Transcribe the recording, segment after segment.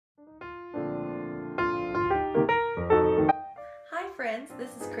friends,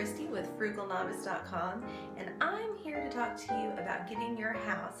 this is Christy with frugalnovice.com, and I'm here to talk to you about getting your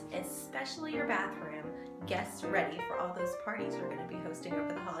house, especially your bathroom, guests ready for all those parties you're going to be hosting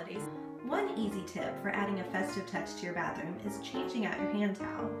over the holidays. One easy tip for adding a festive touch to your bathroom is changing out your hand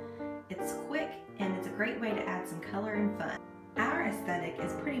towel. It's quick and it's a great way to add some color and fun. Our aesthetic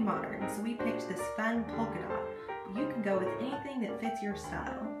is pretty modern, so we picked this fun polka dot. You can go with anything that fits your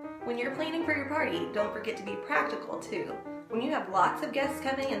style. When you're planning for your party, don't forget to be practical too. When you have lots of guests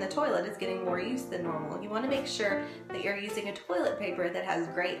coming and the toilet is getting more use than normal, you want to make sure that you're using a toilet paper that has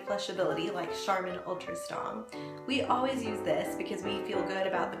great flushability like Charmin Ultra Strong. We always use this because we feel good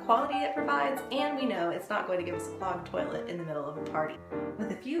about the quality it provides, and we know it's not going to give us a clogged toilet in the middle of a party.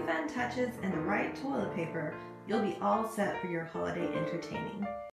 With a few fun touches and the right toilet paper, you'll be all set for your holiday entertaining.